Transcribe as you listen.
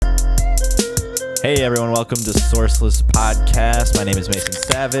Hey everyone, welcome to Sourceless Podcast. My name is Mason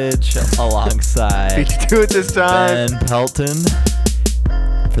Savage, alongside Beat you to it this time. Ben Pelton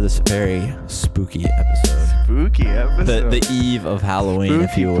for this very spooky episode. Spooky episode. The eve of Halloween, spooky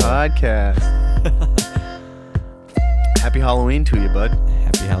if you will. Podcast. Happy Halloween to you, bud.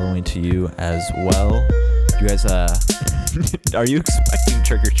 Happy Halloween to you as well. You guys, are you expecting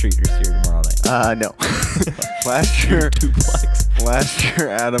trick-or-treaters here tomorrow night? No. Last year,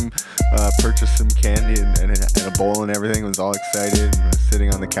 Adam purchased some candy and a bowl and everything. Was all excited and was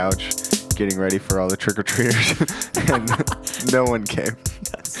sitting on the couch getting ready for all the trick-or-treaters, and no one came.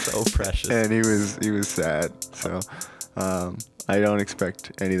 That's so precious. And he was sad. So I don't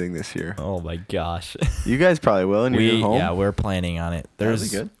expect anything this year. Oh my gosh. You guys probably will in your home. Yeah, we're planning on it.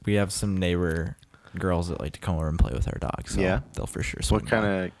 Good. We have some neighbor girls that like to come over and play with our dogs. So yeah, they'll for sure. What kind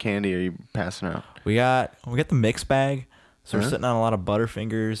of candy are you passing out? We got the mix bag. So we're sitting on a lot of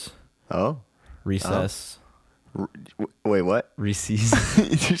Butterfingers. Oh. Recess. Wait, what? Reese's.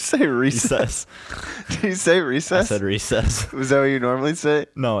 Did you say recess? Did you say recess? I said recess. Was that what you normally say?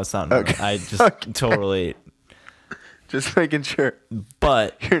 No, it's not. Okay. I just totally. Just making sure.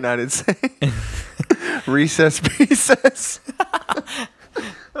 But you're not insane. Recess.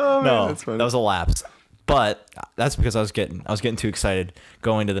 Oh, man, no, that's funny. that was a lapse. But that's because I was getting too excited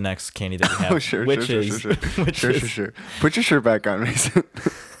going to the next candy that we have. Oh, sure. Put your shirt back on, Mason.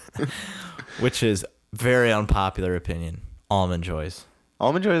 Which is very unpopular opinion. Almond Joys.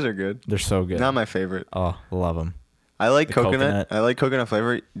 Almond Joys are good. They're so good. Not my favorite. Oh, love them. I like coconut. I like coconut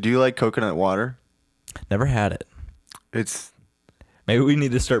flavor. Do you like coconut water? Never had it. Maybe we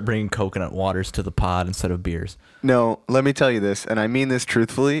need to start bringing coconut waters to the pod instead of beers. No, let me tell you this, and I mean this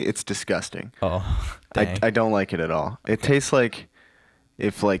truthfully. It's disgusting. Oh, dang. I don't like it at all. Okay. It tastes like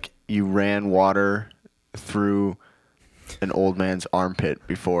if you ran water through an old man's armpit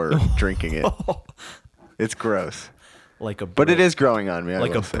before drinking it. It's gross. But it is growing on me.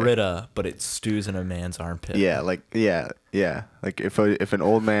 Like a Brita, but it stews in a man's armpit. Yeah, yeah. Like if an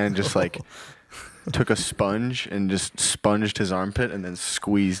old man just took a sponge and just sponged his armpit and then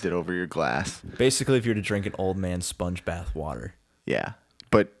squeezed it over your glass. Basically, if you were to drink an old man's sponge bath water. Yeah,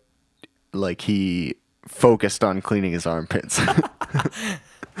 but he focused on cleaning his armpits.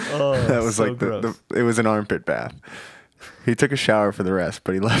 Oh, that was so gross. It was an armpit bath. He took a shower for the rest,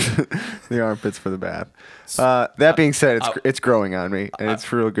 but he left the armpits for the bath. That being said, it's growing on me, and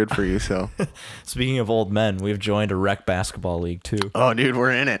it's real good for you. So, speaking of old men, we've joined a rec basketball league too. Oh, dude,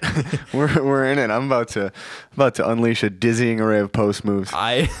 we're in it. we're in it. I'm about to unleash a dizzying array of post moves.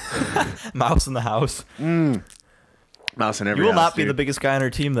 Mouse in the house. Mouse in every house. You will not be dude. the biggest guy on our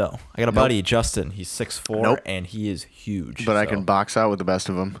team, though. I got a buddy, Justin. He's 6'4", and he is huge. But I can box out with the best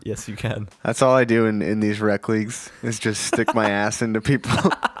of them. Yes, you can. That's all I do in these rec leagues is just stick my ass into people,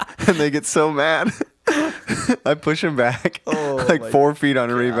 and they get so mad. I push him back 4 feet on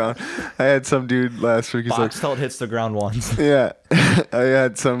a rebound. I had some dude last week. He's box till it hits the ground once. Yeah, I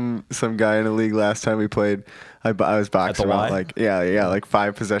had some guy in a league last time we played. I was boxing out like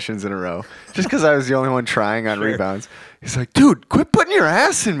 5 possessions in a row just because I was the only one trying on rebounds. He's like, dude, quit putting your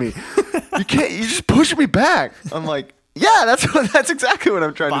ass in me. You can't. You just push me back. I'm like, yeah, that's exactly what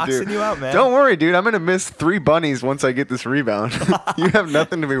I'm trying to do. Boxing you out, man. Don't worry, dude. I'm gonna miss 3 bunnies once I get this rebound. You have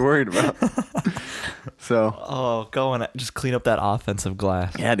nothing to be worried about. So. Go and just clean up that offensive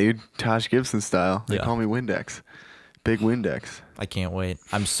glass. Yeah, dude. Taj Gibson style. They Yeah. call me Windex. Big Windex. I can't wait.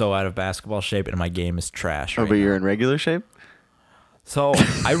 I'm so out of basketball shape, and my game is trash right but now. You're in regular shape? So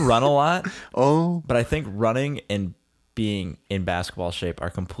I run a lot. Oh. But I think running and being in basketball shape are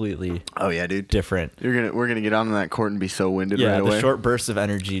completely different. We're gonna get on that court and be so winded right away. The short bursts of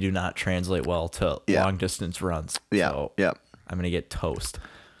energy do not translate well to long distance runs. Yeah. So I'm gonna get toast.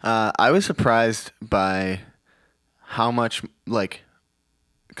 I was surprised by how much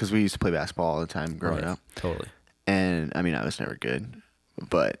because we used to play basketball all the time growing up. Totally. And I mean, I was never good,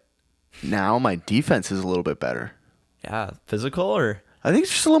 but now my defense is a little bit better. Yeah, physical or I think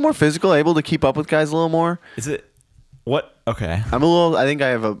it's just a little more physical, able to keep up with guys a little more. Is it? What? Okay. I think I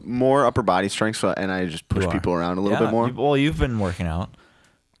have a more upper body strength, and I just push people around a little bit more. You've been working out.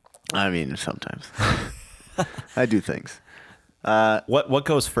 I mean, sometimes I do things. What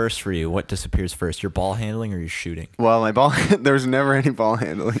goes first for you? What disappears first? Your ball handling or your shooting? Well, my ball, there's never any ball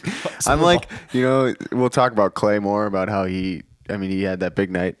handling. I'm we'll talk about Clay more about how he had that big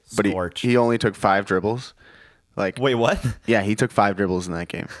night, but he only took 5 dribbles. Wait, what? Yeah, he took 5 dribbles in that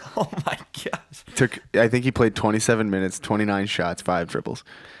game. Oh my gosh. I think he played 27 minutes, 29 shots, 5 dribbles,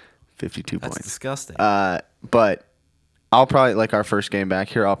 52 points. That's disgusting. But I'll probably our first game back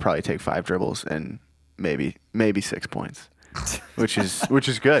here, I'll probably take 5 dribbles and maybe 6 points. which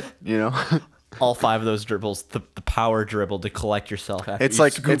is good, you know. all 5 of those dribbles, the power dribble to collect yourself after it's you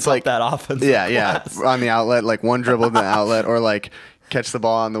like scoop it's up like that offense. Yeah, on the outlet, like one dribble to the outlet, or like catch the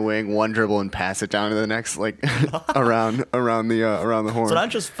ball on the wing, one dribble and pass it down to the next, like around the horn. So not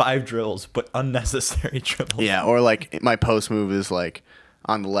just 5 dribbles, but unnecessary dribbles. Yeah, or like my post move is like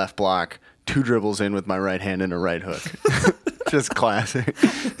on the left block, 2 dribbles in with my right hand and a right hook. Just classic.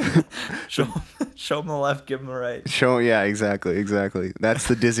 Show them the left, give them the right. Yeah, exactly. That's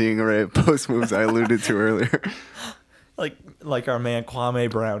the dizzying array of post moves I alluded to earlier. Like our man Kwame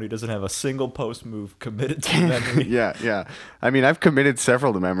Brown, who doesn't have a single post move committed to memory. Yeah. I mean, I've committed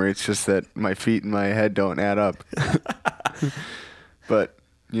several to memory. It's just that my feet and my head don't add up. But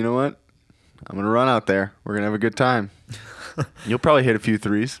you know what? I'm gonna run out there. We're gonna have a good time. You'll probably hit a few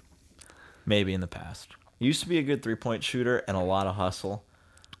threes. Maybe in the past. Used to be a good 3-point shooter and a lot of hustle.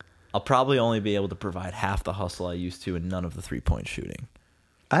 I'll probably only be able to provide half the hustle I used to and none of the 3-point shooting.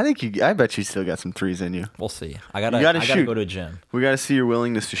 I bet you still got some threes in you. We'll see. I gotta go to a gym. We gotta see your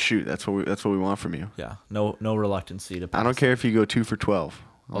willingness to shoot. That's what we want from you. Yeah. No reluctancy to pass. I don't care if you go 2 for 12.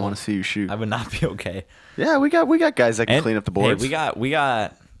 I want to see you shoot. I would not be okay. Yeah, we got guys that can clean up the boards. Hey, I got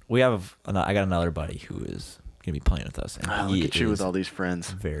another buddy who is gonna be playing with us. And look at you with all these friends.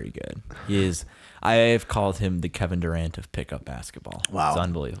 Very good. He is. I've called him the Kevin Durant of pickup basketball. Wow, it's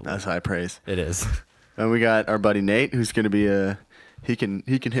unbelievable. That's high praise. It is. And we got our buddy Nate, who's gonna be he can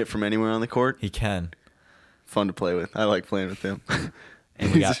hit from anywhere on the court. He can. Fun to play with. I like playing with him.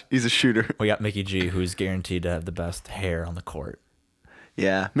 And he's a shooter. We got Mickey G, who's guaranteed to have the best hair on the court.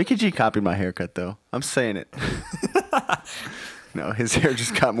 Yeah, Mickey G copied my haircut though. I'm saying it. No, his hair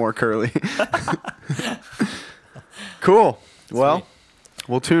just got more curly. Cool. Well,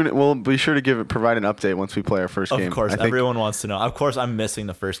 we'll be sure to provide an update once we play our first game. Of course, everyone wants to know. Of course, I'm missing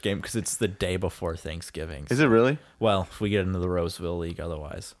the first game because it's the day before Thanksgiving. Is it really? Well, if we get into the Roseville League,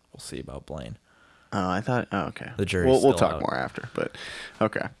 otherwise, we'll see about Blaine. Oh, I thought. Oh, okay. The jury's We'll talk out. more after, but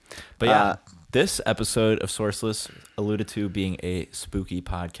okay. But yeah, this episode of Sourceless alluded to being a spooky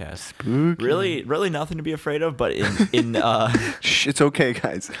podcast. Spooky. Really nothing to be afraid of, but in Shh, it's okay,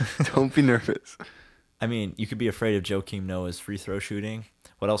 guys. Don't be nervous. I mean, you could be afraid of Joakim Noah's free throw shooting.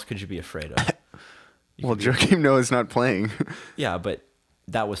 What else could you be afraid of? Well, Joakim Noah's not playing. Yeah, but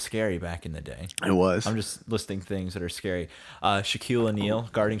that was scary back in the day. It was. I'm just listing things that are scary. Shaquille O'Neal,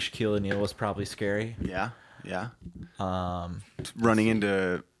 guarding Shaquille O'Neal was probably scary. Yeah. Running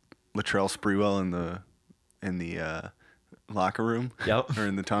into Latrell Sprewell in the locker room. Yep. Or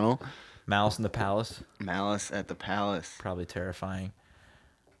in the tunnel. Malice in the Palace. Malice at the Palace. Probably terrifying.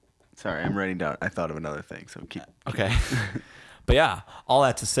 Sorry, I'm writing down. I thought of another thing, so keep. Okay. But yeah, all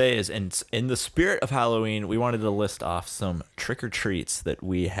that to say is, in the spirit of Halloween, we wanted to list off some trick-or-treats that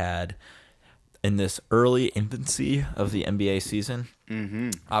we had in this early infancy of the NBA season.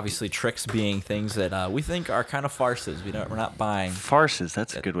 Mm-hmm. Obviously, tricks being things that we think are kind of farces. We're not buying. Farces,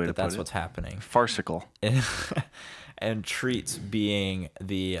 that's a good way to put it. That's what's happening. Farcical. And treats being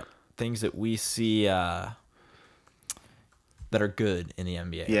the things that we see that are good in the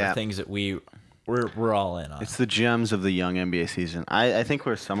NBA. Yeah. Things that we're all in on. It's the gems of the young NBA season. I think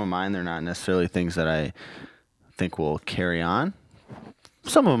where some of mine, they're not necessarily things that I think will carry on.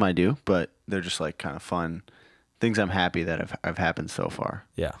 Some of them I do, but they're just like kind of fun things I'm happy that have happened so far.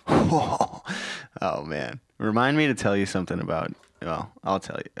 Yeah. Oh man. Remind me to tell you something about, well, I'll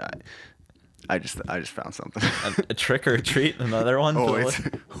tell you. I just found something. A trick or a treat, another one?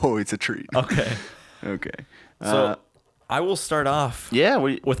 It's a treat. Okay. Okay. So I will start off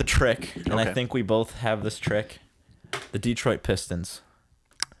with a trick, and I think we both have this trick. The Detroit Pistons.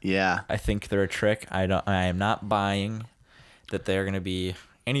 Yeah. I think they're a trick. I am not buying that they're going to be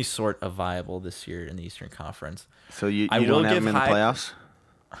any sort of viable this year in the Eastern Conference. So you don't have them in the playoffs?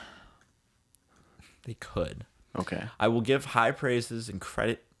 They could. Okay. I will give high praises and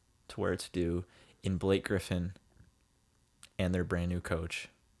credit to where it's due in Blake Griffin and their brand new coach,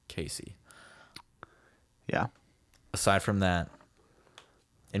 Casey. Yeah. Aside from that,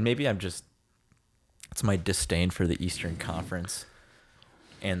 and maybe it's my disdain for the Eastern Conference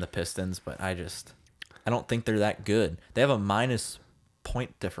and the Pistons, but I don't think they're that good. They have a minus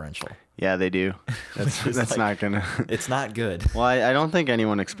point differential. Yeah, they do. That's not gonna. It's not good. Well, I don't think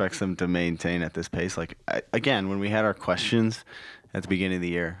anyone expects them to maintain at this pace. Like again, when we had our questions at the beginning of the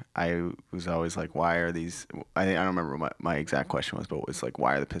year, I was always like, "Why are these?" I don't remember what my exact question was, but it was like,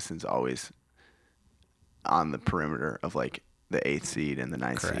 "Why are the Pistons always on the perimeter of like the 8th seed and the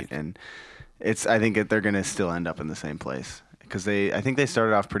 9th seed?" And I think that they're gonna still end up in the same place because I think they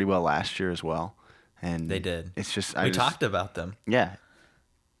started off pretty well last year as well, and they did. It's just we talked about them. Yeah.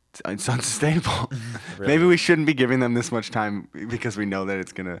 It's unsustainable. Really. Maybe we shouldn't be giving them this much time because we know that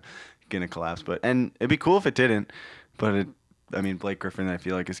it's gonna collapse. And it'd be cool if it didn't. But Blake Griffin, I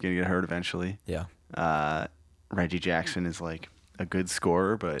feel like is gonna get hurt eventually. Yeah. Reggie Jackson is like a good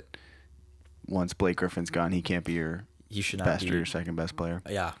scorer, but once Blake Griffin's gone, he can't be your best or your second best player.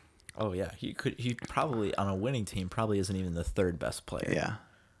 Yeah. Oh yeah. He probably on a winning team probably isn't even the third best player. Yeah.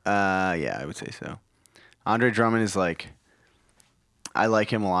 Yeah, I would say so. Andre Drummond is like, I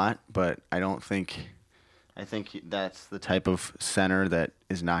like him a lot, but I think that's the type of center that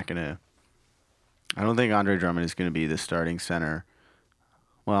is not gonna. I don't think Andre Drummond is gonna be the starting center.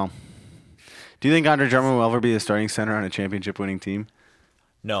 Well, do you think Andre Drummond will ever be the starting center on a championship-winning team?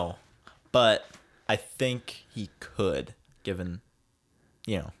 No, but I think he could, given,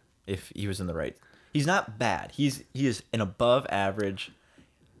 if he was in the right. He's not bad. He is an above average.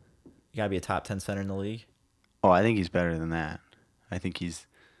 You gotta be a top 10 center in the league. Oh, I think he's better than that. I think he's.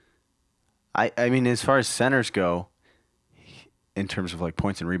 I mean, as far as centers go, in terms of like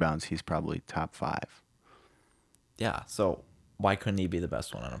points and rebounds, he's probably top 5. Yeah. So why couldn't he be the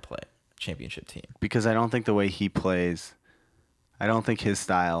best one on a championship team? Because I don't think the way he plays, I don't think his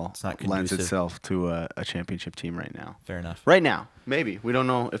style lends itself to a championship team right now. Fair enough. Right now, maybe. We don't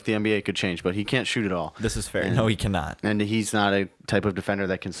know if the NBA could change, but he can't shoot at all. This is fair. No, he cannot. And he's not a type of defender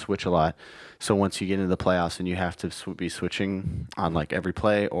that can switch a lot. So once you get into the playoffs and you have to be switching on like every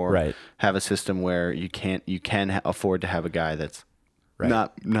play or have a system where you can afford to have a guy that's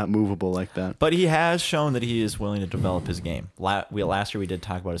not movable like that. But he has shown that he is willing to develop his game. Last year we did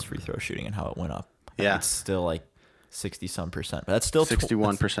talk about his free throw shooting and how it went up. Yeah. It's still like 60-some percent. But that's still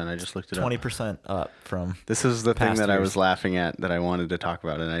 61%. I just looked it up. 20% up from. This is the thing that I was laughing at that I wanted to talk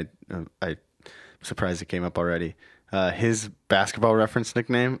about, and I'm surprised it came up already. His basketball reference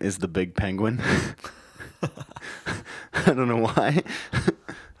nickname is the Big Penguin. I don't know why.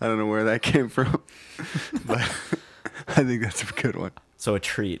 I don't know where that came from, but I think that's a good one. So a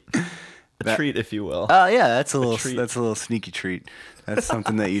treat. Treat, if you will. Yeah, that's a little sneaky treat. That's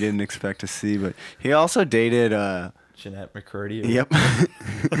something that you didn't expect to see. But he also dated Jeanette McCurdy. Yep.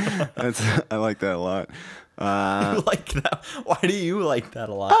 I like that a lot. You like that? Why do you like that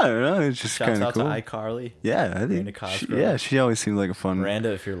a lot? I don't know. It's just kind of cool. Shouts out to iCarly. Yeah, I think. She always seemed like a fun.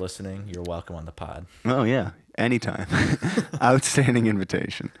 Miranda, if you're listening, you're welcome on the pod. Oh yeah, anytime. Outstanding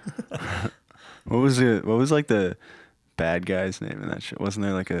invitation. What was like the bad guy's name in that shit? Wasn't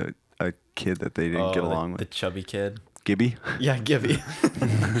there like a kid that they didn't get along with? The chubby kid. Gibby? Yeah, Gibby.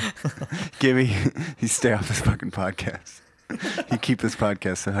 Gibby, you stay off this fucking podcast. You keep this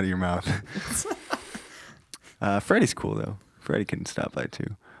podcast out of your mouth. Freddie's cool, though. Freddie can stop by,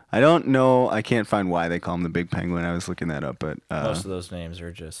 too. I don't know. I can't find why they call him the Big Penguin. I was looking that up, but... most of those names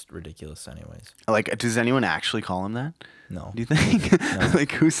are just ridiculous anyways. Like, does anyone actually call him that? No. Do you think? No.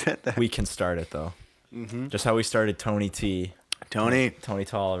 Like, who said that? We can start it, though. Mm-hmm. Just how we started Tony T. Tony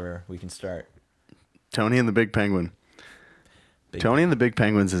Tolliver. We can start. Tony and the Big Penguin. Tony and the Big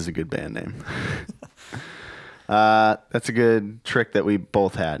Penguins is a good band name. That's a good trick that we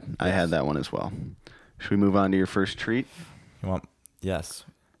both had. Yes. I had that one as well. Should we move on to your first treat? Yes.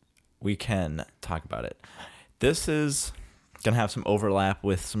 We can talk about it. This is going to have some overlap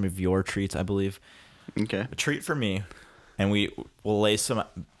with some of your treats, I believe. Okay. A treat for me, and we will lay some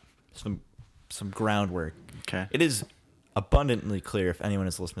groundwork. Okay. It is abundantly clear, if anyone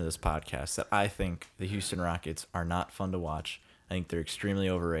is listening to this podcast, that I think the Houston Rockets are not fun to watch. I think they're extremely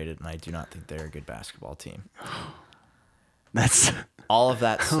overrated, and I do not think they're a good basketball team. That's all of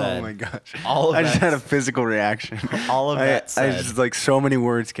that said. Oh my gosh! I just had a physical reaction. All of that said, I just like so many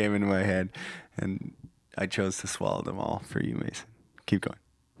words came into my head, and I chose to swallow them all for you, Mason. Keep going.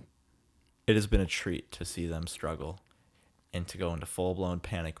 It has been a treat to see them struggle, and to go into full-blown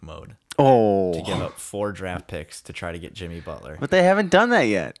panic mode. Oh! To give up 4 draft picks to try to get Jimmy Butler. But they haven't done that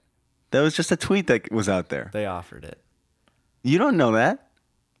yet. That was just a tweet that was out there. They offered it. You don't know that.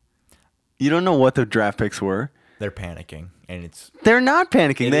 You don't know what the draft picks were. They're panicking, and they're not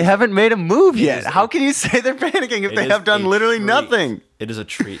panicking. They haven't made a move yet. How can you say they're panicking if they have done literally nothing? It is a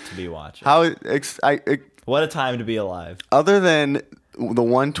treat to be watching. What a time to be alive. Other than the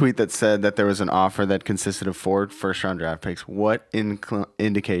one tweet that said that there was an offer that consisted of 4 first-round draft picks, what is an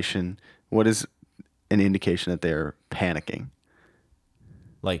indication that they're panicking?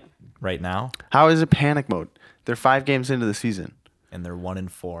 Like right now? How is it panic mode? They're 5 games into the season. And they're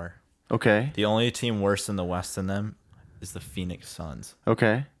 1-4. Okay. The only team worse in the West than them is the Phoenix Suns.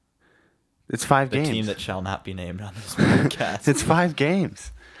 Okay. It's 5 games. The team that shall not be named on this podcast. It's 5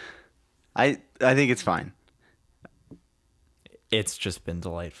 games. I think it's fine. It's just been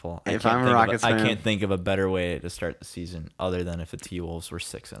delightful. If I'm a Rockets fan, I can't think of a better way to start the season other than if the T-Wolves were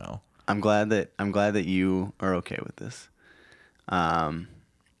 6-0. I'm glad that you are okay with this. I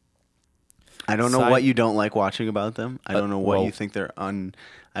don't know what you don't like watching about them. I don't know what you think they're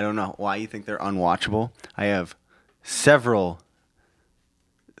I don't know why you think they're unwatchable. I have several.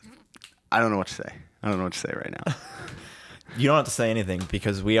 I don't know what to say. I don't know what to say right now. You don't have to say anything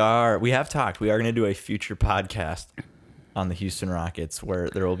because we have talked. We are going to do a future podcast on the Houston Rockets where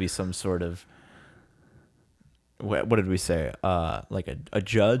there will be some sort of, what did we say? Like a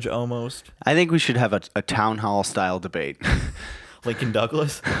judge almost. I think we should have a town hall style debate. Lincoln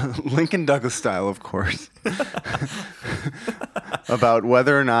Douglas? Lincoln Douglas style, of course. About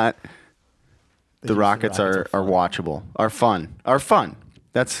whether or not the Rockets are watchable, are fun.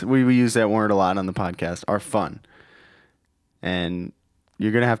 That's we use that word a lot on the podcast. Are fun. And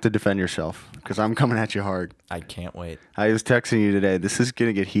you're going to have to defend yourself because I'm coming at you hard. I can't wait. I was texting you today. This is going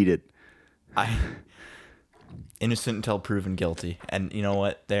to get heated. Innocent until proven guilty. And you know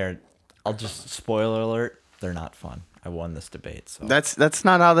what? I'll just, spoiler alert, they're not fun. I won this debate. So That's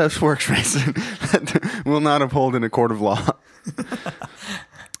not how this works, Mason. That will not uphold in a court of law.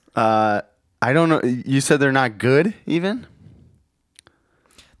 I don't know. You said they're not good even?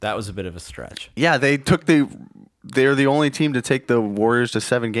 That was a bit of a stretch. Yeah, they're the only team to take the Warriors to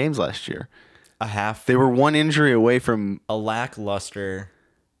 7 games last year. They were one injury away from a lackluster,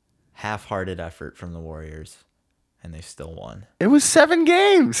 half-hearted effort from the Warriors, and they still won. It was 7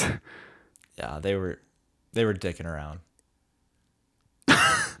 games. Yeah, they were dicking around.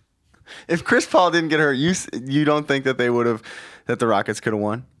 If Chris Paul didn't get hurt, you don't think that that the Rockets could have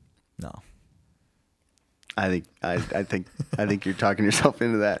won? No. I think you're talking yourself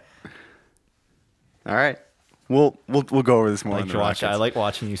into that. All right. We'll go over this more. I like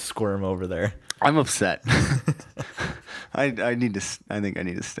watching you squirm over there. I'm upset. I think I need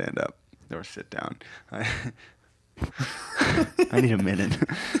to stand up or sit down. I need a minute.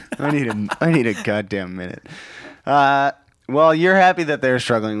 I need a goddamn minute. Well, you're happy that they're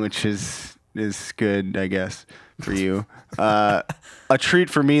struggling, which is good, I guess, for you. A treat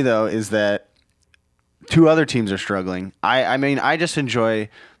for me though is that 2 other teams are struggling. I mean, I just enjoy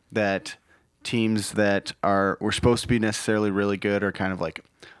that teams that were supposed to be necessarily really good are kind of like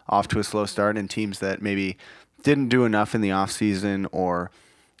off to a slow start, and teams that maybe didn't do enough in the offseason or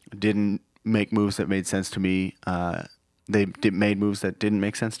didn't make moves that made sense to me. Made moves that didn't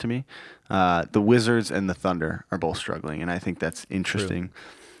make sense to me. The Wizards and the Thunder are both struggling, and I think that's interesting.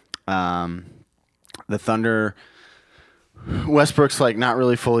 The Thunder, Westbrook's like not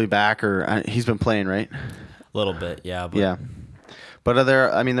really fully back, or he's been playing, right? A little bit, yeah. Yeah. But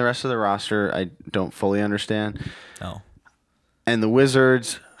the rest of the roster, I don't fully understand. No. And the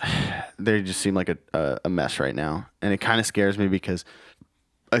Wizards, they just seem like a mess right now. And it kind of scares me because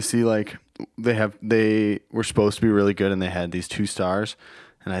I see like they were supposed to be really good and they had these 2 stars.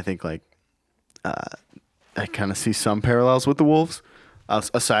 And I think like I kind of see some parallels with the Wolves,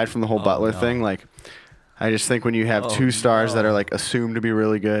 aside from the whole Butler thing. Like I just think when you have 2 stars that are like assumed to be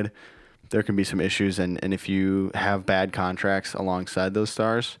really good, there can be some issues, and if you have bad contracts alongside those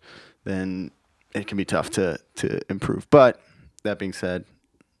stars, then it can be tough to improve. But that being said,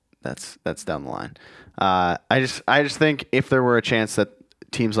 that's down the line. I just think if there were a chance that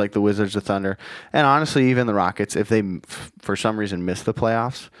teams like the Wizards, the Thunder, and honestly even the Rockets, if they for some reason miss the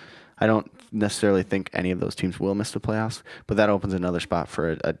playoffs, I don't necessarily think any of those teams will miss the playoffs, but that opens another spot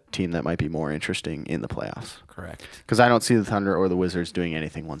for a team that might be more interesting in the playoffs. Correct. Because I don't see the Thunder or the Wizards doing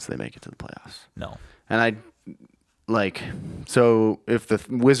anything once they make it to the playoffs. No. And so if the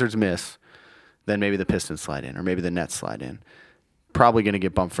Wizards miss, then maybe the Pistons slide in, or maybe the Nets slide in. Probably going to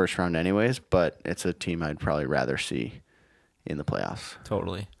get bumped first round anyways, but it's a team I'd probably rather see in the playoffs.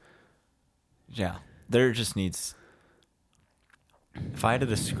 Totally. Yeah. There just needs... If I had to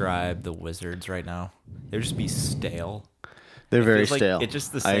describe the Wizards right now, they'd just be stale. They're very stale. It's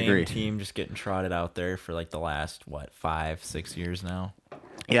just the same team just getting trotted out there for like the last, 5-6 years now?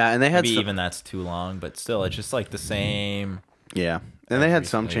 Yeah, and they had Maybe even that's too long, but still, it's just like the same. Yeah, and they had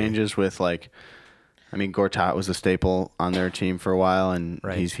some changes with Gortat was a staple on their team for a while, and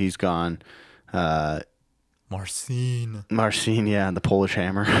he's gone. Marcin, yeah, the Polish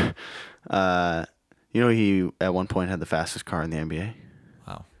Hammer. He at one point had the fastest car in the NBA.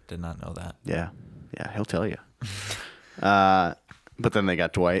 Wow, did not know that. Yeah, he'll tell you. But then they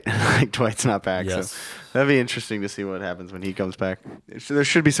got Dwight. Dwight's not back, yes. So that'd be interesting to see what happens when he comes back. There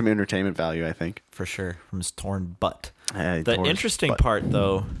should be some entertainment value, I think. For sure, from his torn butt. The interesting part,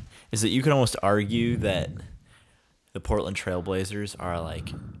 though, is that you can almost argue that the Portland Trailblazers are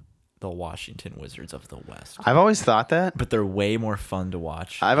like the Washington Wizards of the West. I've always thought that, but they're way more fun to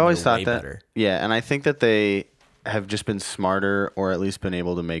watch. I've always thought way that. Better. Yeah, and I think that they have just been smarter, or at least been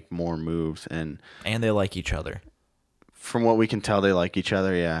able to make more moves, and they like each other. From what we can tell, they like each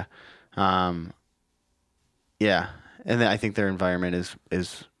other. Yeah, yeah, and then I think their environment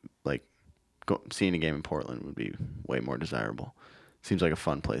is like seeing a game in Portland would be way more desirable. Seems like a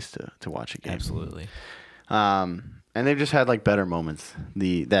fun place to watch a game. Absolutely. And they've just had like better moments.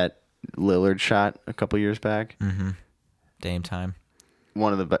 That Lillard shot a couple years back. Mm-hmm. Dame time.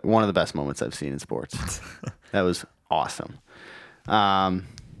 One of the best moments I've seen in sports. That was awesome.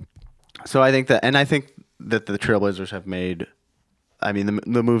 So I think that the Trailblazers have made. I mean,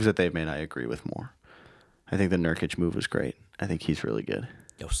 the moves that they've made, I agree with more. I think the Nurkic move was great. I think he's really good.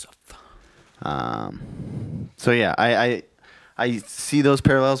 Yosef. So yeah, I see those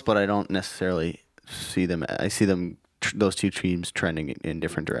parallels, but I don't necessarily see them. I see them those two teams trending in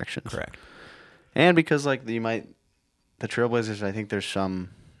different directions. Correct. And because like the Trailblazers, I think there's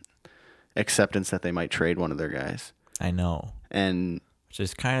some acceptance that they might trade one of their guys. I know. And which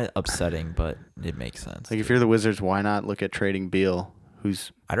is kind of upsetting, but it makes sense. Like if you're the Wizards, why not look at trading Beal?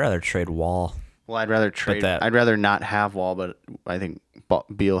 I'd rather trade Wall. Well, I'd rather not have Wall, but I think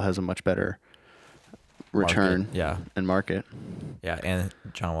Beal has a much better return and market. Yeah, and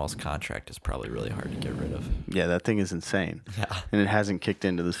John Wall's contract is probably really hard to get rid of. Yeah, that thing is insane. Yeah. And it hasn't kicked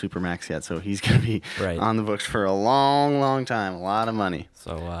into the Supermax yet, so he's going to be on the books for a long, long time. A lot of money.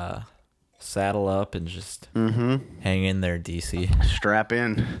 So saddle up and just hang in there, DC. Strap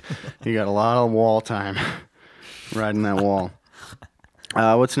in. You got a lot of Wall time riding that Wall.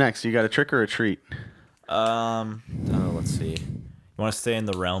 What's next? You got a trick or a treat? Let's see. You want to stay in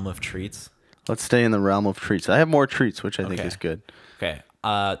the realm of treats? Let's stay in the realm of treats. I have more treats, which I think is good. Okay.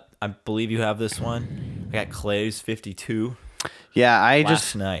 I believe you have this one. I got Clay's 52. Yeah,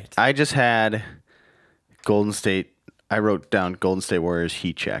 last night. I just had Golden State. I wrote down Golden State Warriors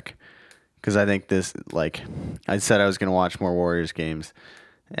heat check because I think this, like, I said I was going to watch more Warriors games,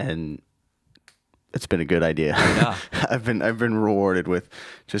 and it's been a good idea. Yeah. I've been rewarded with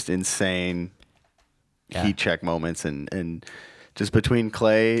just insane heat check moments and just between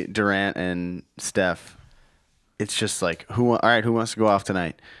Clay, Durant, and Steph, it's just like who wants to go off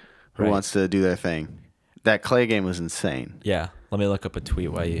tonight? Who wants to do their thing? That Clay game was insane. Yeah. Let me look up a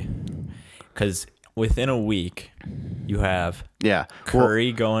tweet because within a week you have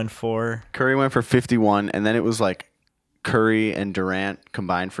Curry going for. Curry went for 51, and then it was like Curry and Durant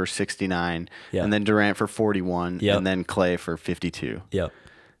combined for 69, and then Durant for 41, and then Clay for 52. Yep.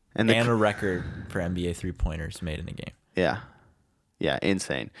 And a record for NBA three-pointers made in a game. Yeah. Yeah,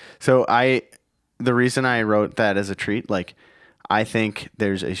 insane. So the reason I wrote that as a treat, like, I think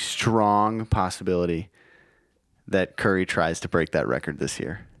there's a strong possibility that Curry tries to break that record this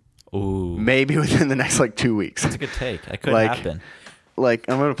year. Ooh. Maybe within the next, 2 weeks. That's a good take. That could happen. Like,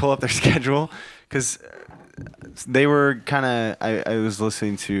 I'm going to pull up their schedule because they were kind of, I was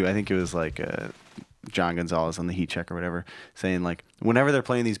listening to, I think it was John Gonzalez on the Heat Check or whatever, saying whenever they're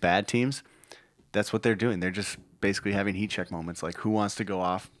playing these bad teams, that's what they're doing. They're just basically having heat check moments. Like, who wants to go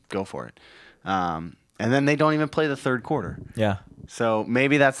off? Go for it. And then they don't even play the third quarter. Yeah. So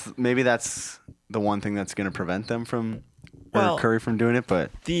maybe that's the one thing that's going to prevent them from Curry from doing it. But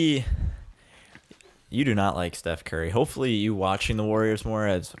you do not like Steph Curry. Hopefully, you watching the Warriors more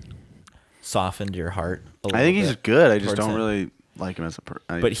has softened your heart a little bit. I think he's good. I just don't really like him as a person.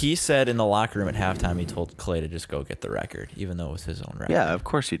 But he said in the locker room at halftime, he told Clay to just go get the record, even though it was his own record. Yeah, of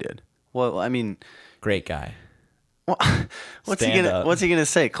course he did. Well, I mean, great guy. Well, what's he gonna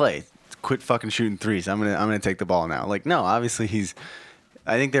say, Clay? Quit fucking shooting threes. I'm gonna take the ball now. Like, no, obviously he's.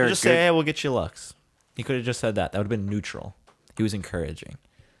 I think they're just say, hey, we'll get you Lux. He could have just said that. That would have been neutral. He was encouraging.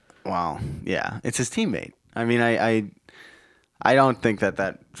 Wow. Yeah, it's his teammate. I mean, I don't think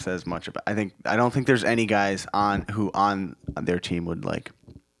that says much about. I don't think there's any guys on their team would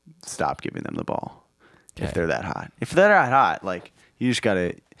stop giving them the ball if they're that hot. If they're that hot, you just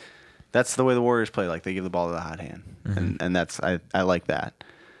gotta. That's the way the Warriors play. They give the ball to the hot hand, and that's I like that.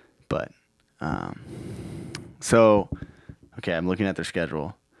 But so okay, I'm looking at their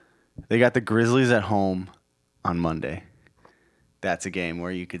schedule. They got the Grizzlies at home on Monday. That's a game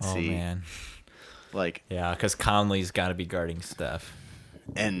where you could see. Oh man. Because Conley's got to be guarding Steph.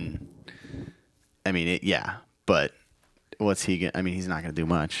 And I mean, but what's he gonna? I mean, he's not gonna do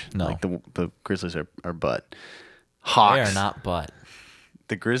much. No, the Grizzlies are butt. Hawks. They are not butt.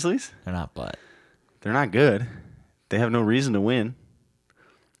 The Grizzlies? They're not butt. They're not good. They have no reason to win.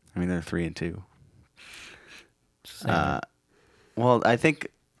 I mean, they're 3-2. Well, I think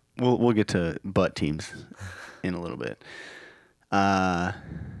we'll get to butt teams in a little bit.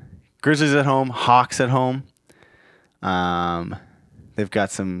 Grizzlies at home, Hawks at home. They've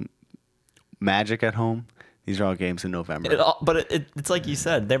got some Magic at home. These are all games in November. It's like you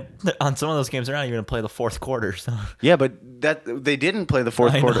said, they're on some of those games. They're not even going to play the fourth quarter. So. Yeah, but they didn't play the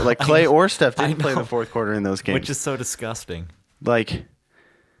fourth quarter. Like Clay or Steph didn't play the fourth quarter in those games, which is so disgusting. Like,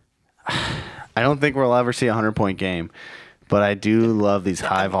 I don't think we'll ever see a 100-point game, but I do love these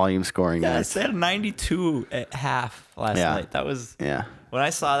high volume scoring nights. They had a 92 at half last night. That was When I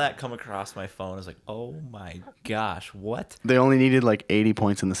saw that come across my phone, I was like, "Oh my gosh, what?" They only needed like 80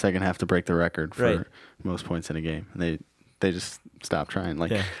 points in the second half to break the record for most points in a game. They just stopped trying.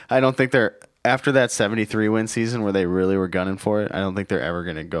 Like, I don't think they're after that 73 win season where they really were gunning for it. I don't think they're ever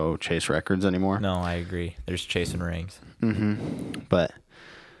going to go chase records anymore. No, I agree. They're just chasing rings. But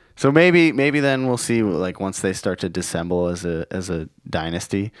so maybe then we'll see, like, once they start to dissemble as a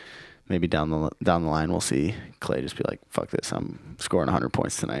dynasty. Maybe down the line we'll see Clay just be like, fuck this, I'm scoring 100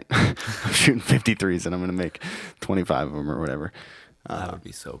 points tonight. I'm shooting 53s and I'm going to make 25 of them or whatever. That would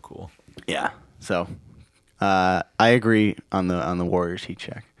be so cool. Yeah. So I agree on the Warriors heat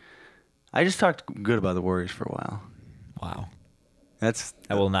check. I just talked good about the Warriors for a while. Wow. That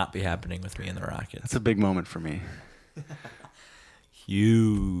will not be happening with me in the Rockets. That's a big moment for me.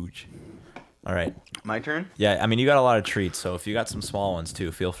 Huge. All right. My turn? Yeah, I mean, you got a lot of treats, so if you got some small ones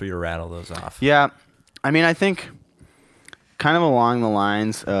too, feel free to rattle those off. Yeah. I mean, I think kind of along the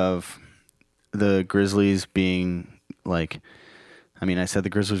lines of the Grizzlies being like, I mean, I said the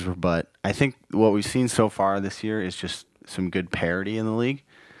Grizzlies were butt. I think what we've seen so far this year is just some good parity in the league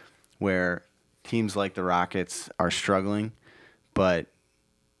where teams like the Rockets are struggling, but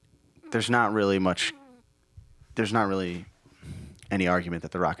there's not really any argument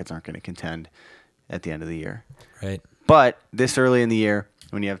that the Rockets aren't going to contend at the end of the year. Right. But this early in the year,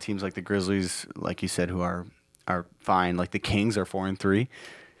 when you have teams like the Grizzlies, like you said, who are fine, like the Kings are 4-3,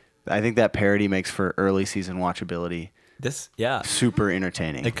 I think that parity makes for early season watchability. Super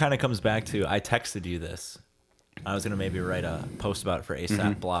entertaining. It kind of comes back to, I texted you this. I was going to maybe write a post about it for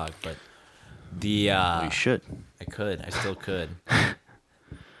ASAP blog, but you should. I still could.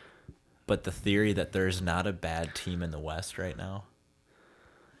 But the theory that there's not a bad team in the West right now.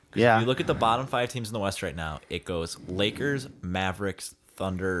 Yeah. If you look at the bottom 5 teams in the West right now, it goes Lakers, Mavericks,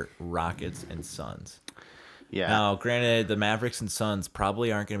 Thunder, Rockets, and Suns. Yeah. Now, granted, the Mavericks and Suns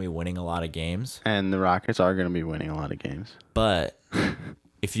probably aren't going to be winning a lot of games. And the Rockets are going to be winning a lot of games. But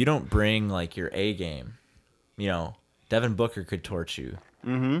if you don't bring, like, your A game, Devin Booker could torch you.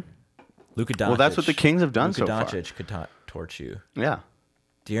 Mm-hmm. Luka Doncic. Well, that's what the Kings have done so far. Luka Doncic could torch you. Yeah.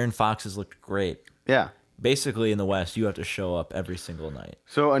 De'Aaron Fox has looked great. Yeah. Basically, in the West, you have to show up every single night.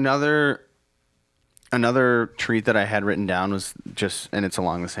 So another treat that I had written down was just, and it's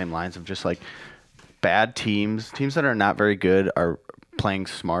along the same lines of just like bad teams that are not very good are playing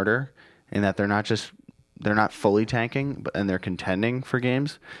smarter, in that they're not fully tanking, and they're contending for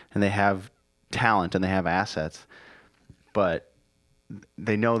games, and they have talent and they have assets, but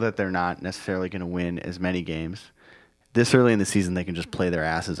they know that they're not necessarily going to win as many games. This early in the season, they can just play their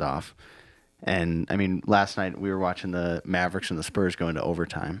asses off. And, I mean, last night we were watching the Mavericks and the Spurs go into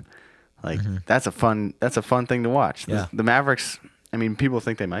overtime. Like, that's a fun thing to watch. Yeah. The Mavericks, I mean, people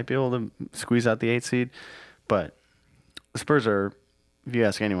think they might be able to squeeze out the 8 seed, but the Spurs are, if you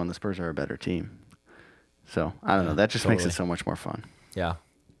ask anyone, the Spurs are a better team. So, I don't know. That just makes it so much more fun. Yeah.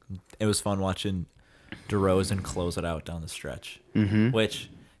 It was fun watching DeRozan close it out down the stretch, which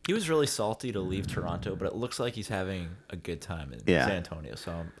he was really salty to leave Toronto, but it looks like he's having a good time in San Antonio,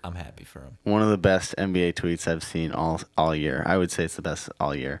 so I'm happy for him. One of the best NBA tweets I've seen all year. I would say it's the best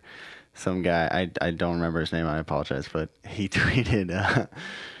all year. Some guy, I don't remember his name, I apologize, but he tweeted,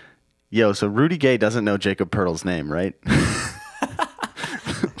 yo, so Rudy Gay doesn't know Jacob Pertle's name, right?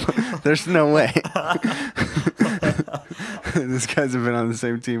 There's no way. This guy's been on the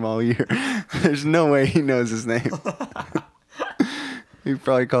same team all year. There's no way he knows his name. He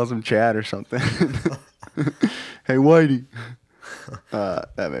probably calls him Chad or something. Hey, Whitey.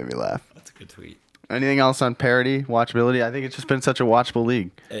 That made me laugh. That's a good tweet. Anything else on parity, watchability? I think it's just been such a watchable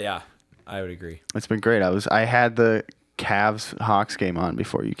league. Yeah, I would agree. It's been great. I had the Cavs-Hawks game on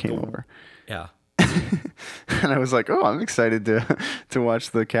before you came over. Yeah. And I was like, oh, I'm excited to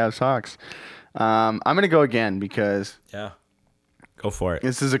watch the Cavs-Hawks. I'm going to go again because... Yeah. Go for it.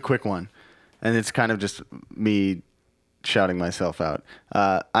 This is a quick one. And it's kind of just me shouting myself out.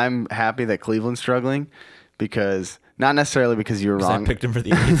 I'm happy that Cleveland's struggling because... Not necessarily because you were wrong. I picked him for the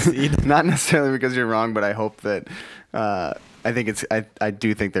 8th seed. Not necessarily because you're wrong, but I hope that... I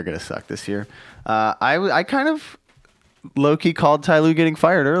do think they're going to suck this year. I kind of low-key called Ty Lue getting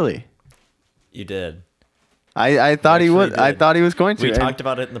fired early. You did. I thought he would. I thought he was going to. We talked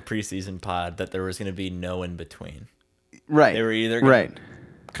about it in the preseason pod that there was going to be no in between. Right. They were either going to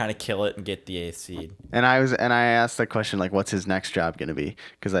kind of kill it and get the 8th seed. And I asked the question, like, what's his next job going to be?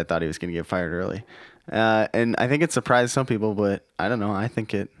 Because I thought he was going to get fired early. And I think it surprised some people, but I don't know. I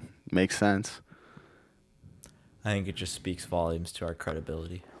think it makes sense. I think it just speaks volumes to our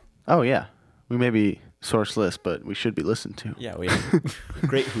credibility. Oh, yeah. We may be sourceless, but we should be listened to. Yeah, we have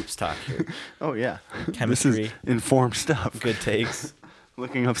great hoops talk here. Oh, yeah. Chemistry. This is informed stuff. Good takes.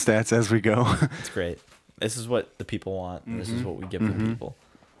 Looking up stats as we go. It's great. This is what the people want. And This is what we give the people.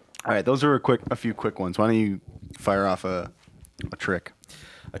 All right, those are a few quick ones. Why don't you fire off a trick?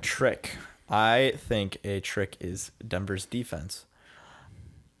 A trick. I think a trick is Denver's defense.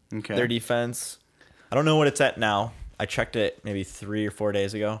 Okay. Their defense, I don't know what it's at now. I checked it maybe 3 or 4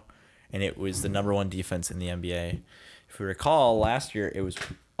 days ago, and it was the number 1 defense in the NBA. If we recall, last year it was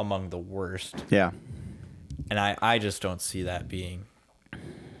among the worst. Yeah. And I just don't see that being.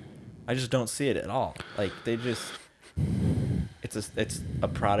 I just don't see it at all. Like they just, it's a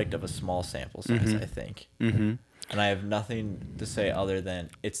product of a small sample size, I think. Mm-hmm. And I have nothing to say other than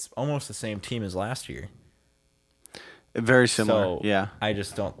it's almost the same team as last year. Very similar. So yeah. I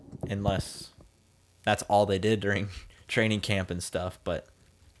just don't, unless that's all they did during training camp and stuff. But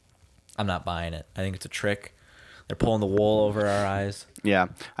I'm not buying it. I think it's a trick. They're pulling the wool over our eyes. Yeah,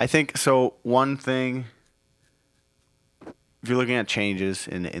 I think so. One thing, if you're looking at changes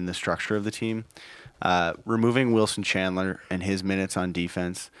in the structure of the team, removing Wilson Chandler and his minutes on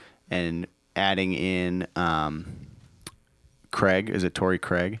defense and adding in Craig, is it Torrey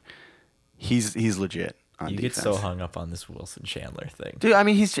Craig? He's legit on defense. You get so hung up on this Wilson Chandler thing. Dude, I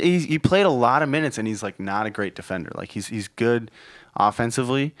mean, he played a lot of minutes and he's like not a great defender. Like he's good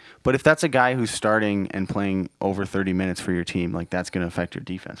offensively, but if that's a guy who's starting and playing over 30 minutes for your team, like that's going to affect your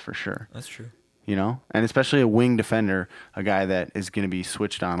defense for sure. That's true. You know, and especially a wing defender, a guy that is going to be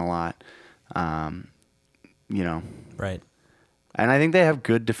switched on a lot. You know, right. And I think they have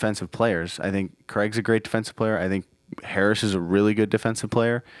good defensive players. I think Craig's a great defensive player. I think Harris is a really good defensive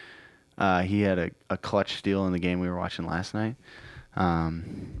player. He had a clutch steal in the game we were watching last night.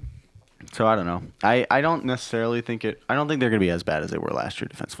 So I don't know. I don't necessarily think I don't think they're going to be as bad as they were last year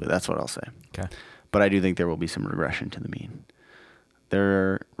defensively. That's what I'll say. Okay. But I do think there will be some regression to the mean.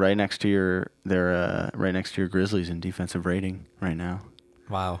 They're right next to your Grizzlies in defensive rating right now.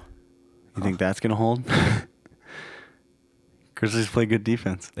 Wow. You think that's going to hold? Grizzlies play good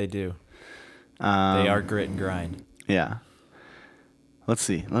defense. They do. They are grit and grind. Yeah. Let's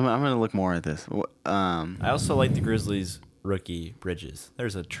see. I'm going to look more at this. I also like the Grizzlies rookie Bridges.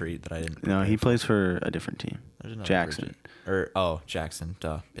 There's a treat that I didn't. No, he plays for a different team. Jackson. Jackson.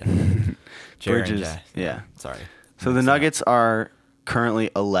 Duh. Yeah. Bridges. Yeah. Sorry. So the Nuggets are currently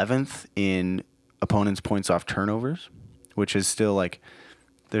 11th in opponents' points off turnovers, which is still like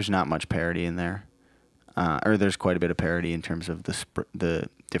there's not much parity in there. Or there's quite a bit of parity in terms of the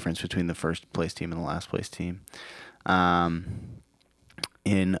difference between the first place team and the last place team.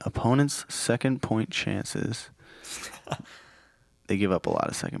 In opponents' second point chances, they give up a lot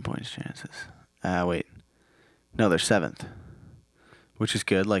of second point chances. Wait. No, they're 7th, which is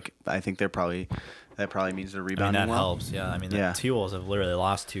good. Like I think that probably means they're rebounding that helps. Yeah, I mean the T-Wolves have literally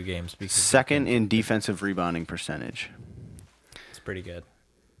lost 2 games because second in defensive rebounding percentage. It's pretty good.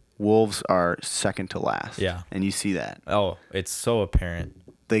 Wolves are second to last. Yeah. And you see that. Oh, it's so apparent.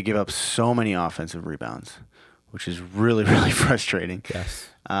 They give up so many offensive rebounds, which is really, really frustrating. Yes.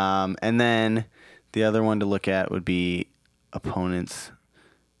 And then the other one to look at would be opponents'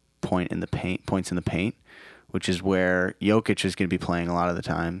 points in the paint, which is where Jokic is going to be playing a lot of the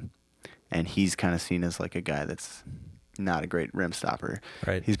time, and he's kind of seen as like a guy that's not a great rim stopper.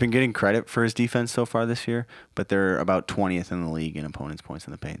 Right. He's been getting credit for his defense so far this year, but they're about 20th in the league in opponents' points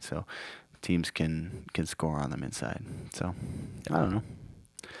in the paint, so teams can score on them inside. So, I don't know.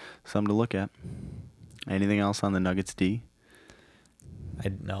 Something to look at. Anything else on the Nuggets D?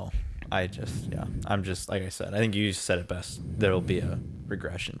 I'm just like I said. I think you said it best. There will be a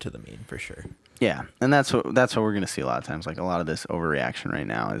regression to the mean for sure. Yeah, and that's what we're going to see a lot of times. Like a lot of this overreaction right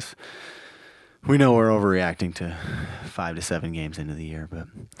now is we know we're overreacting to 5 to 7 games into the year, but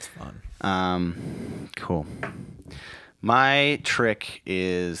it's fun. Cool. My trick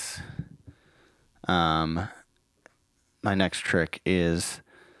is my next trick is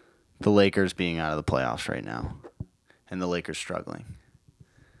the Lakers being out of the playoffs right now and the Lakers struggling.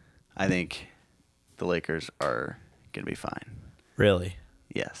 I think the Lakers are going to be fine. Really?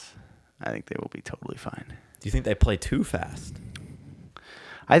 Yes. I think they will be totally fine. Do you think they play too fast?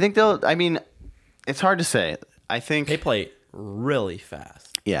 I think it's hard to say. I think they play really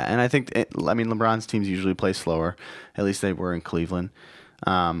fast. Yeah, and I think LeBron's teams usually play slower. At least they were in Cleveland.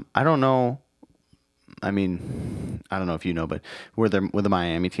 I don't know. I don't know if you know, but were the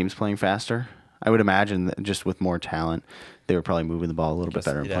Miami teams playing faster? I would imagine that just with more talent, they were probably moving the ball a little bit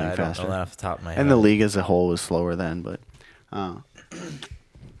better and playing faster. I don't know that off the top of my head. And the league as a whole was slower then, but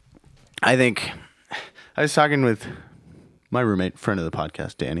I think I was talking with my roommate, friend of the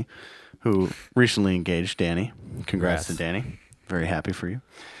podcast, Danny, who recently engaged. Danny, congrats to Danny. Very happy for you.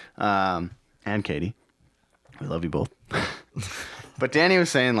 And Katie. We love you both. But Danny was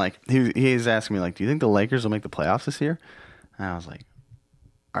saying, like, he was asking me, like, do you think the Lakers will make the playoffs this year? And I was like,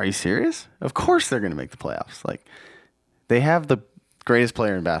 are you serious? Of course they're going to make the playoffs. Like, they have the greatest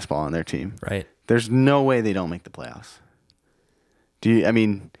player in basketball on their team. Right. There's no way they don't make the playoffs.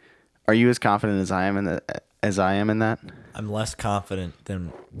 Are you as confident as I am in that? I'm less confident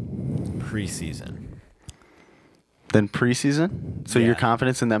than preseason. Than preseason? So your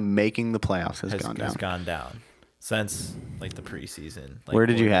confidence in them making the playoffs has gone down. Has gone down since like the preseason. Like, where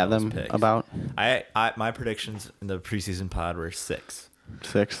did you have them picks. about? My predictions in the preseason pod were 6th.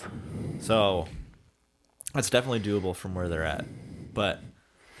 So that's definitely doable from where they're at. But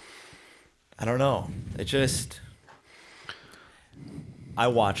I don't know. I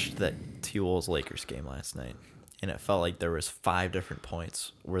watched that T-Wolves Lakers game last night, and it felt like there was 5 different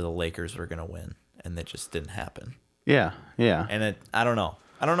points where the Lakers were going to win, and that just didn't happen. Yeah. And I don't know.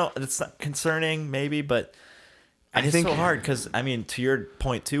 It's concerning maybe, but it's so hard because, to your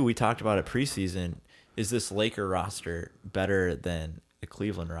point too, we talked about it preseason. Is this Laker roster better than the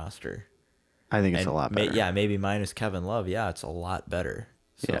Cleveland roster? I think it's a lot better. Maybe minus Kevin Love. Yeah, it's a lot better.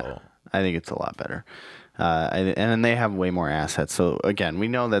 So. Yeah, I think it's a lot better. And then they have way more assets. So, again, we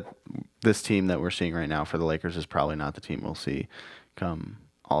know that this team that we're seeing right now for the Lakers is probably not the team we'll see come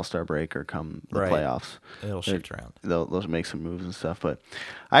All-Star break or come the playoffs. It'll shift around. They'll make some moves and stuff. But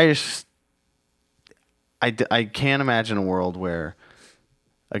I can't imagine a world where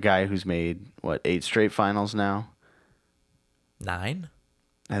a guy who's made, 8 straight finals now? 9?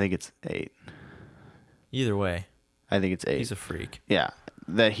 I think it's 8. Either way. I think it's 8. He's a freak. Yeah.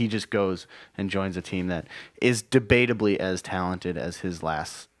 That he just goes and joins a team that is debatably as talented as he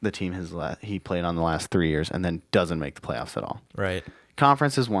played on the last 3 years and then doesn't make the playoffs at all. Right.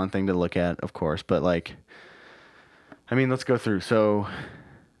 Conference is one thing to look at, of course, but let's go through. So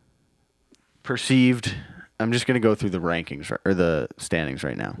perceived, I'm just going to go through the rankings or the standings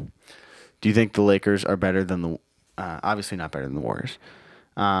right now. Do you think the Lakers are better than obviously not better than the Warriors.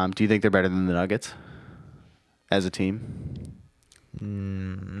 Do you think they're better than the Nuggets as a team?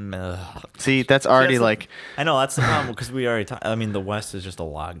 See, that's already I know that's the problem because we already talked. The West is just a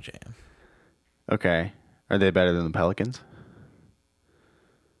logjam. Okay, are they better than the Pelicans?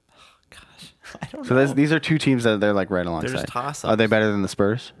 Oh, gosh, I don't know. So these are 2 teams that they're right alongside. They're just toss-ups. Are they better than the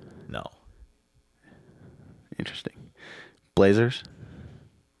Spurs? No. Interesting. Blazers?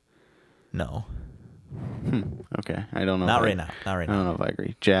 No. Okay, I don't know. Not right now. I don't know if I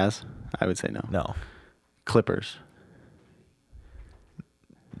agree. Jazz? I would say no. No. Clippers?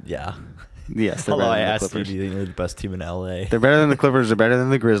 Yeah. Yes, they're Although better I than the asked Clippers. you, do you think they're the best team in LA? They're better than the Clippers. They're better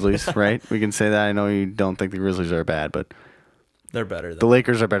than the Grizzlies, right? We can say that. I know you don't think the Grizzlies are bad, but they're better. The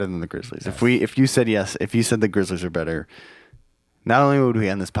Lakers are better than the Grizzlies. Yes. If you said yes, if you said the Grizzlies are better, not only would we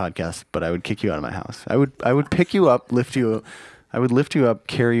end this podcast, but I would kick you out of my house. I would pick you up, I would lift you up,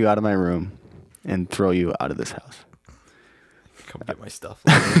 carry you out of my room, and throw you out of this house. Come get my stuff.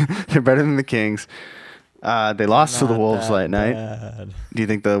 They're better than the Kings. They lost to the Wolves last night. Do you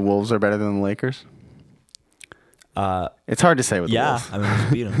think the Wolves are better than the Lakers? It's hard to say with the Wolves. Yeah, we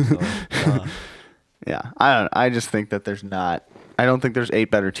just beat them. So, yeah, I just think that there's not. I don't think there's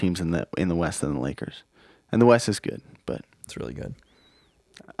 8 better teams in the West than the Lakers, and the West is good, but it's really good.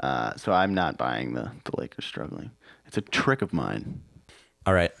 So I'm not buying the Lakers struggling. It's a trick of mine.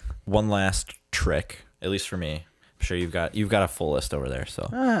 All right, one last trick, at least for me. I'm sure you've got a full list over there. So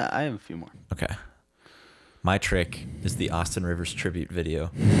I have a few more. Okay. My trick is the Austin Rivers tribute video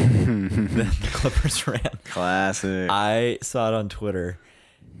that the Clippers ran. Classic. I saw it on Twitter,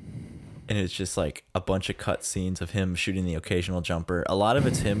 and it's just like a bunch of cut scenes of him shooting the occasional jumper. A lot of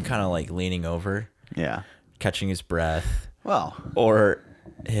it's him kind of leaning over, catching his breath. Well, or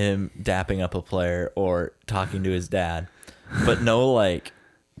him dapping up a player or talking to his dad, but no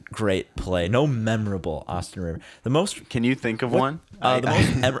great play, no memorable Austin Rivers. Can you think of one?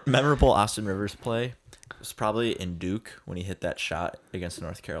 The most memorable Austin Rivers play was probably in Duke when he hit that shot against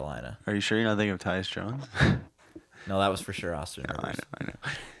North Carolina. Are you sure you're not thinking of Tyus Jones? No, that was for sure Austin Rivers.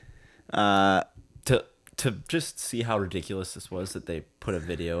 I know. To just see how ridiculous this was that they put a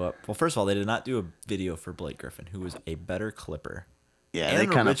video up. Well, first of all, they did not do a video for Blake Griffin, who was a better Clipper Yeah, and they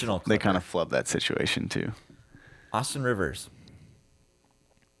an kind original of they Clipper. kind of flubbed that situation too. Austin Rivers,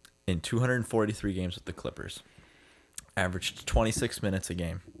 in 243 games with the Clippers, averaged 26 minutes a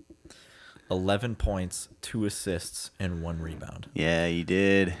game, 11 points, 2 assists, and 1 rebound. Yeah, he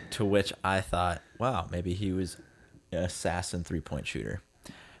did. To which I thought, wow, maybe he was an assassin 3-point shooter.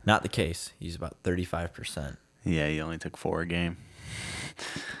 Not the case. He's about 35%. Yeah, he only took 4 a game.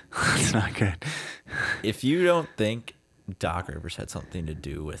 That's not good. If you don't think Doc Rivers had something to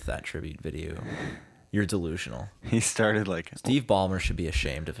do with that tribute video, you're delusional. He started Steve Ballmer should be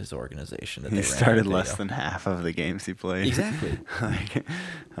ashamed of his organization. That he they ran started that less video. than half of the games he played. Exactly.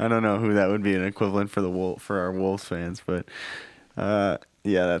 I don't know who that would be an equivalent for our Wolves fans, but yeah,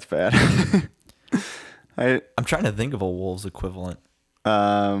 that's bad. I'm trying to think of a Wolves equivalent.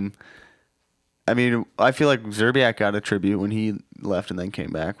 I mean, I feel like Zerbiak got a tribute when he left and then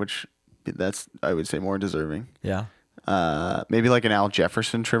came back, which that's, I would say, more deserving. Yeah. Maybe like an Al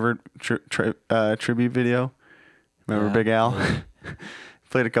Jefferson tribute video. Remember Yeah, Big Al? maybe.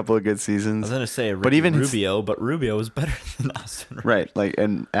 Played a couple of good I seasons. was gonna say but even Rubio, but Rubio was better than Austin Rivers. right,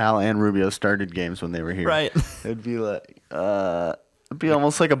 and Al and Rubio started games when they were here. Right. It'd be like it'd be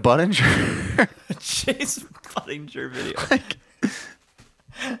almost like a Buttinger. Chase Buttinger video.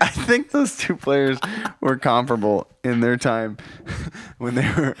 I think those two players were comparable in their time when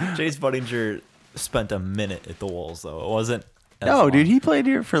they were. Chase Buttinger spent a minute at the Wolves, though. It wasn't. No, dude, he played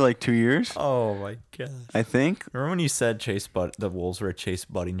here for like 2 years. Oh my gosh. I think. Remember when you said the Wolves were a Chase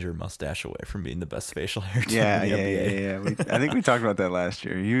Buttinger mustache away from being the best facial hair team Yeah, in the yeah, NBA? yeah. I think we talked about that last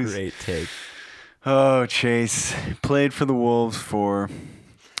year. He was, Great take. oh, Chase played for the Wolves for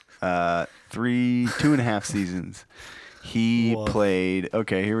 2.5 seasons. He played,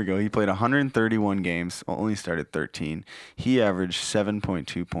 okay, here we go. He played 131 games, only started 13. He averaged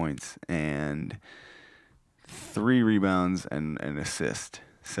 7.2 points and 3 rebounds and an assist.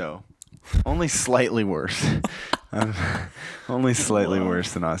 So only slightly worse. Only slightly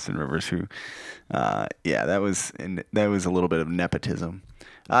worse than Austin Rivers, who, yeah, that was a little bit of nepotism.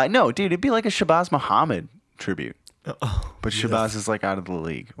 No, dude, it'd be like a Shabazz Muhammad tribute. But Shabazz is like out of the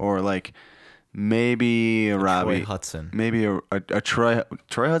league. Or like maybe a Robbie Troy Hudson. Maybe a Troy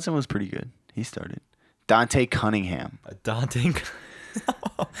Hudson was pretty good. He started. Dante Cunningham. Daunting.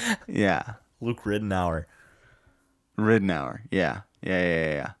 Yeah. Luke Ridenour. Yeah.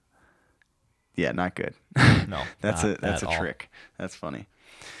 Yeah, not good. No. That's not a all. trick. That's funny.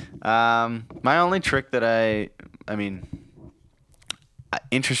 My only trick that I mean,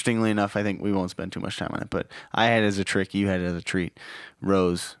 interestingly enough, I think we won't spend too much time on it, but I had as a trick, you had as a treat,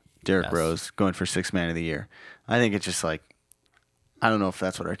 Derrick Rose, going for 6th man of the year. I think it's just like, I don't know if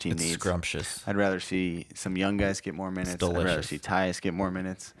that's what our team It's needs. scrumptious. I'd rather see some young guys get more minutes. I'd rather delicious. see Tyus get more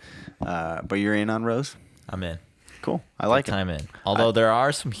minutes. But you're in on Rose? I'm in. Cool. I like it. Time in. Although there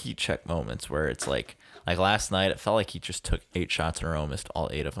are some heat check moments where it's like last night, it felt like he just took 8 shots in a row, missed all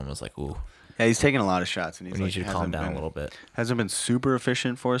 8 of them. I was like, ooh. Yeah, he's taking a lot of shots, and We need you to calm down a hasn't little bit. Hasn't been super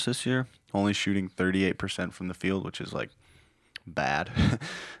efficient for us this year. Only shooting 38% from the field, which is like bad,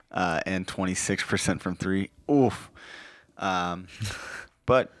 and 26% from 3. Oof.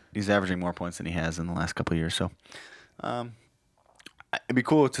 But he's averaging more points than he has in the last couple of years. So, it'd be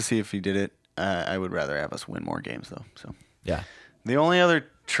cool to see if he did it. I would rather have us win more games, though. So Yeah. the only other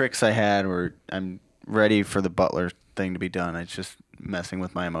tricks I had were I'm ready for the Butler thing to be done. It's just messing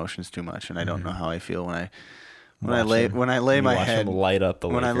with my emotions too much, and I don't know how I feel when I lay my head light up the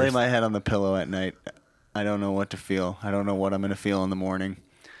when I lay Lakers. my head on the pillow at night. I don't know what to feel. I don't know what I'm gonna feel in the morning.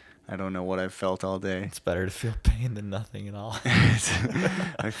 I don't know what I've felt all day. It's better to feel pain than nothing at all.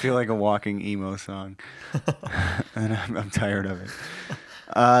 I feel like a walking emo song, and I'm tired of it.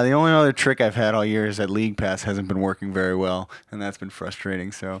 The only other trick I've had all year is that League Pass hasn't been working very well, and that's been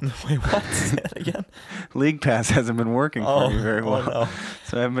frustrating. So Wait, what? Say that again? League Pass hasn't been working for me very oh well, no.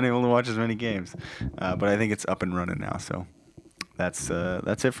 so I haven't been able to watch as many games. But I think it's up and running now. So that's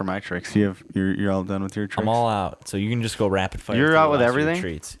it for my tricks. You're all done with your tricks. I'm all out. So you can just go rapid fire. You're through out the with last few everything?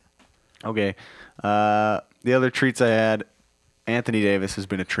 Treats. Okay. The other treats I had, Anthony Davis has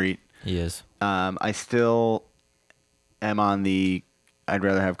been a treat. He is. I still am on the I'd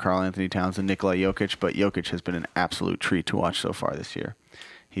rather have Karl Anthony Towns than Nikola Jokic, but Jokic has been an absolute treat to watch so far this year.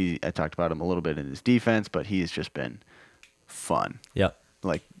 I talked about him a little bit in his defense, but he has just been fun. Yep.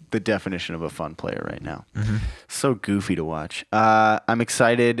 Like the definition of a fun player right now. Mm-hmm. So goofy to watch. I'm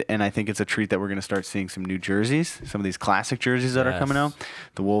excited, and I think it's a treat that we're going to start seeing some new jerseys, some of these classic jerseys that are coming out.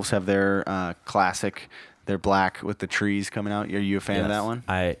 The Wolves have their classic, their black with the trees coming out. Are you a fan of that one?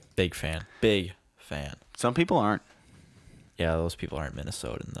 Big fan. Big fan. Some people aren't. Yeah, those people aren't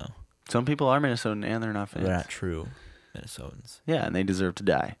Minnesotan though. Some people are Minnesotan, and they're not fans. They're not true. Minnesotans. Yeah, and they deserve to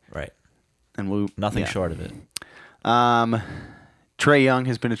die. Right. And nothing short of it. Trae Young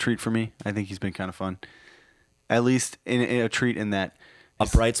has been a treat for me. I think he's been kind of fun. At least in a treat in that a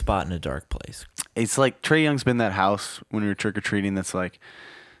bright spot in a dark place. It's like Trae Young's been that house when we were trick or treating. That's like,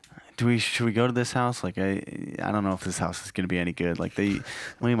 should we go to this house? Like I don't know if this house is gonna be any good. Like we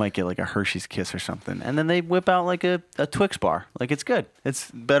might get like a Hershey's Kiss or something, and then they whip out like a Twix bar. Like it's good. It's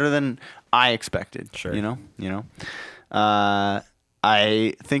better than I expected. Sure. You know.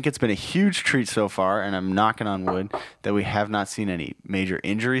 I think it's been a huge treat so far, and I'm knocking on wood that we have not seen any major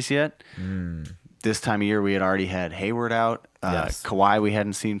injuries yet. This time of year, we had already had Hayward out. Yes. Kawhi we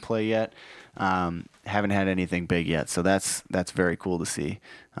hadn't seen play yet. Haven't had anything big yet, so that's very cool to see,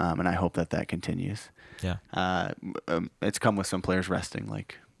 and I hope that continues. Yeah. It's come with some players resting,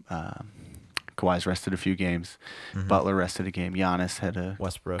 like Kawhi's rested a few games, Butler rested a game, Giannis had a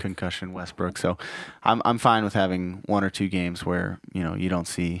concussion, Westbrook. So I'm fine with having one or two games where you don't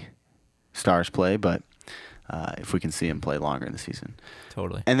see stars play, but if we can see him play longer in the season.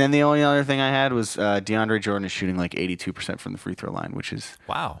 Totally. And then the only other thing I had was DeAndre Jordan is shooting like 82% from the free throw line, which is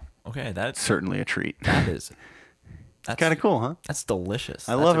wow. Okay, that's certainly a treat. That's kind of cool, huh? That's delicious.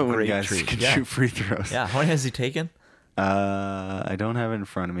 I love it when guys can shoot free throws. Yeah. How many has he taken? I don't have it in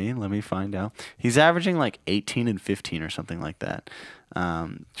front of me. Let me find out. He's averaging like 18 and 15 or something like that.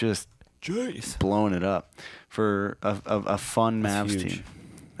 Just blowing it up for a fun Mavs team.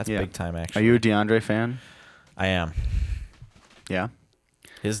 That's big time, actually. Are you a DeAndre fan? I am. Yeah?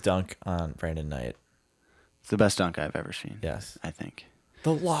 His dunk on Brandon Knight. It's the best dunk I've ever seen. Yes. I think.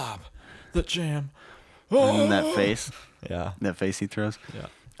 The lob. The jam. And then that face. Yeah. That face he throws.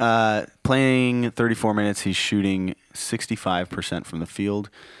 Yeah. Playing 34 minutes, he's shooting 65% from the field.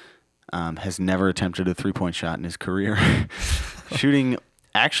 Has never attempted a three-point shot in his career. shooting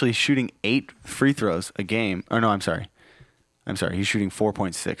 8 free throws a game. Or no, I'm sorry. He's shooting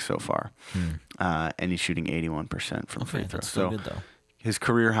 4.6 so far. And he's shooting 81% from free throws. That's so good, though. His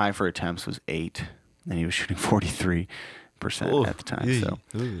career high for attempts was 8, and he was shooting 43% at the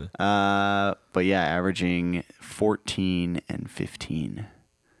time. But yeah, averaging 14 and 15.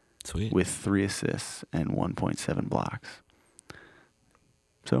 Sweet. With 3 assists and 1.7 blocks.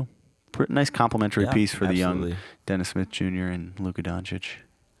 So, nice complimentary piece for the young Dennis Smith Jr. and Luka Doncic.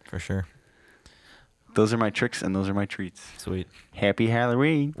 For sure. Those are my tricks and those are my treats. Sweet. Happy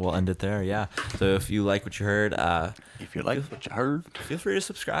Halloween. We'll end it there, yeah. So if you like what you heard, feel free to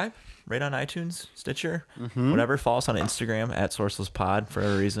subscribe. Rate on iTunes, Stitcher, whatever. Follow us on Instagram at Sourceless Pod for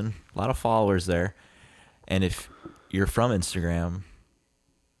a reason. A lot of followers there. And if you're from Instagram,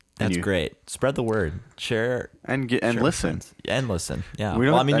 that's great. Spread the word. Share and share listen. And listen. Yeah.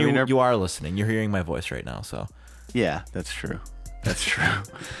 You are listening. You're hearing my voice right now, so. Yeah, that's true. That's true.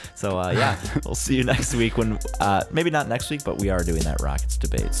 So, we'll see you next week when, maybe not next week, but we are doing that Rockets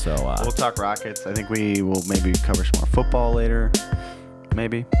debate. So we'll talk Rockets. I think we will maybe cover some more football later.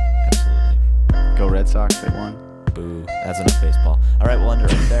 Maybe. Absolutely. Go Red Sox. They won. Boo. That's enough baseball. All right, we'll end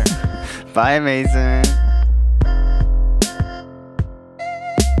it right there. Bye, Mason.